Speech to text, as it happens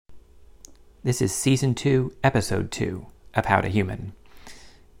This is Season 2, Episode 2 of How to Human.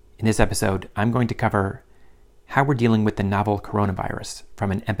 In this episode, I'm going to cover how we're dealing with the novel coronavirus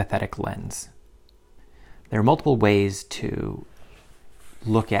from an empathetic lens. There are multiple ways to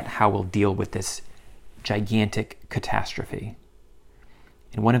look at how we'll deal with this gigantic catastrophe.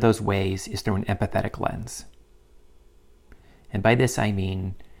 And one of those ways is through an empathetic lens. And by this I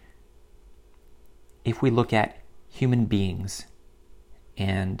mean, if we look at human beings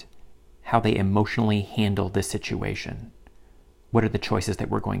and how they emotionally handle this situation, what are the choices that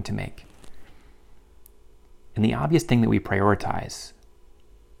we're going to make? And the obvious thing that we prioritize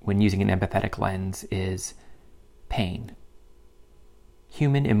when using an empathetic lens is pain.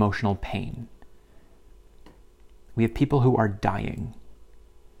 Human emotional pain. We have people who are dying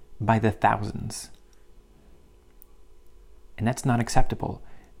by the thousands. And that's not acceptable.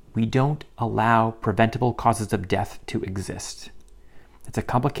 We don't allow preventable causes of death to exist. It's a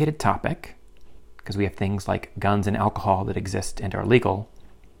complicated topic because we have things like guns and alcohol that exist and are legal.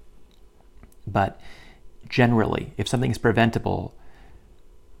 But generally, if something is preventable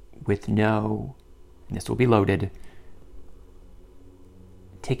with no, and this will be loaded,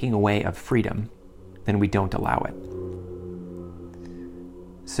 taking away of freedom, then we don't allow it.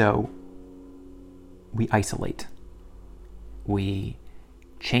 So we isolate. We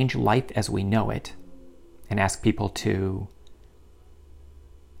change life as we know it and ask people to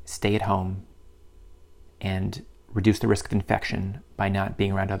stay at home and reduce the risk of infection by not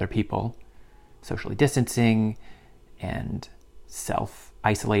being around other people, socially distancing and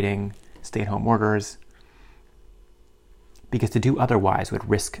self-isolating, stay-at-home orders, because to do otherwise would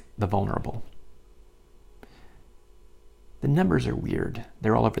risk the vulnerable. The numbers are weird.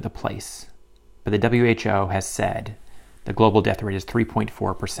 They're all over the place. But the WHO has said the global death rate is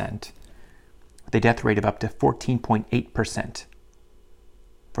 3.4%, with a death rate of up to 14.8%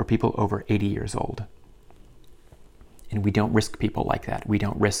 for people over 80 years old. And we don't risk people like that. We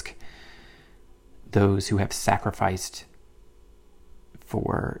don't risk those who have sacrificed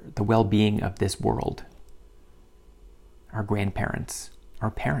for the well-being of this world. Our grandparents,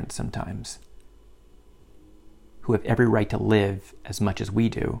 our parents sometimes, who have every right to live as much as we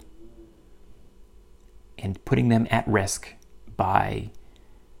do, and putting them at risk by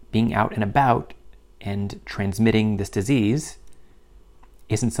being out and about and transmitting this disease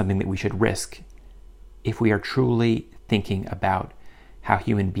isn't something that we should risk if we are truly thinking about how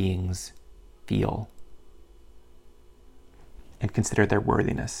human beings feel and consider their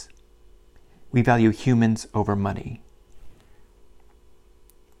worthiness. We value humans over money.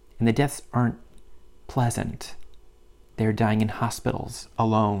 And the deaths aren't pleasant. They're dying in hospitals,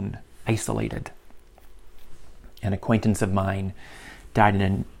 alone, isolated. An acquaintance of mine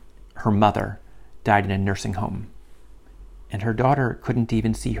her mother died in a nursing home, and her daughter couldn't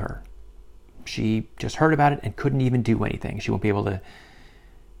even see her. She just heard about it and couldn't even do anything. She won't be able to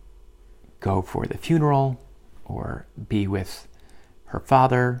go for the funeral or be with her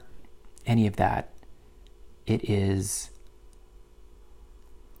father, any of that. It is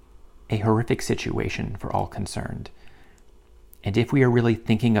a horrific situation for all concerned. And if we are really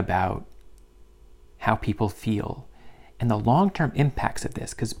thinking about how people feel and the long-term impacts of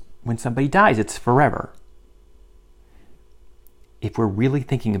this, because when somebody dies, it's forever. If we're really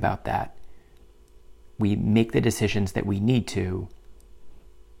thinking about that, we make the decisions that we need to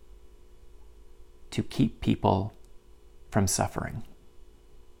keep people from suffering.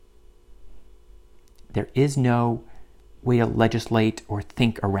 There is no way to legislate or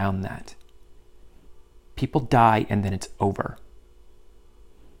think around that. People die and then it's over.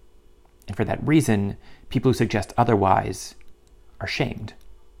 And for that reason, people who suggest otherwise are shamed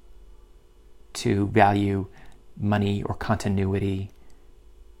to value money or continuity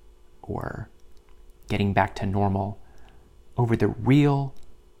or getting back to normal over the real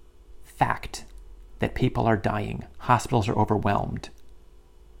fact that people are dying, hospitals are overwhelmed,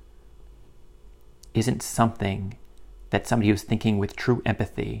 isn't something that somebody who's thinking with true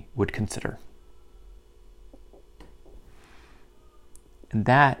empathy would consider. And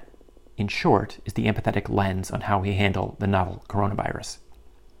that, in short, is the empathetic lens on how we handle the novel coronavirus.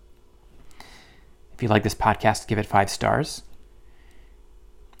 If you like this podcast, give it 5 stars.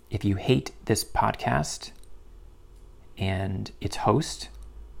 If you hate this podcast and its host,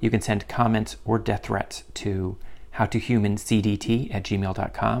 you can send comments or death threats to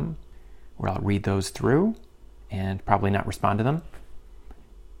howtohumancdt@gmail.com, where I'll read those through and probably not respond to them.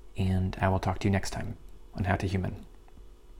 And I will talk to you next time on How to Human.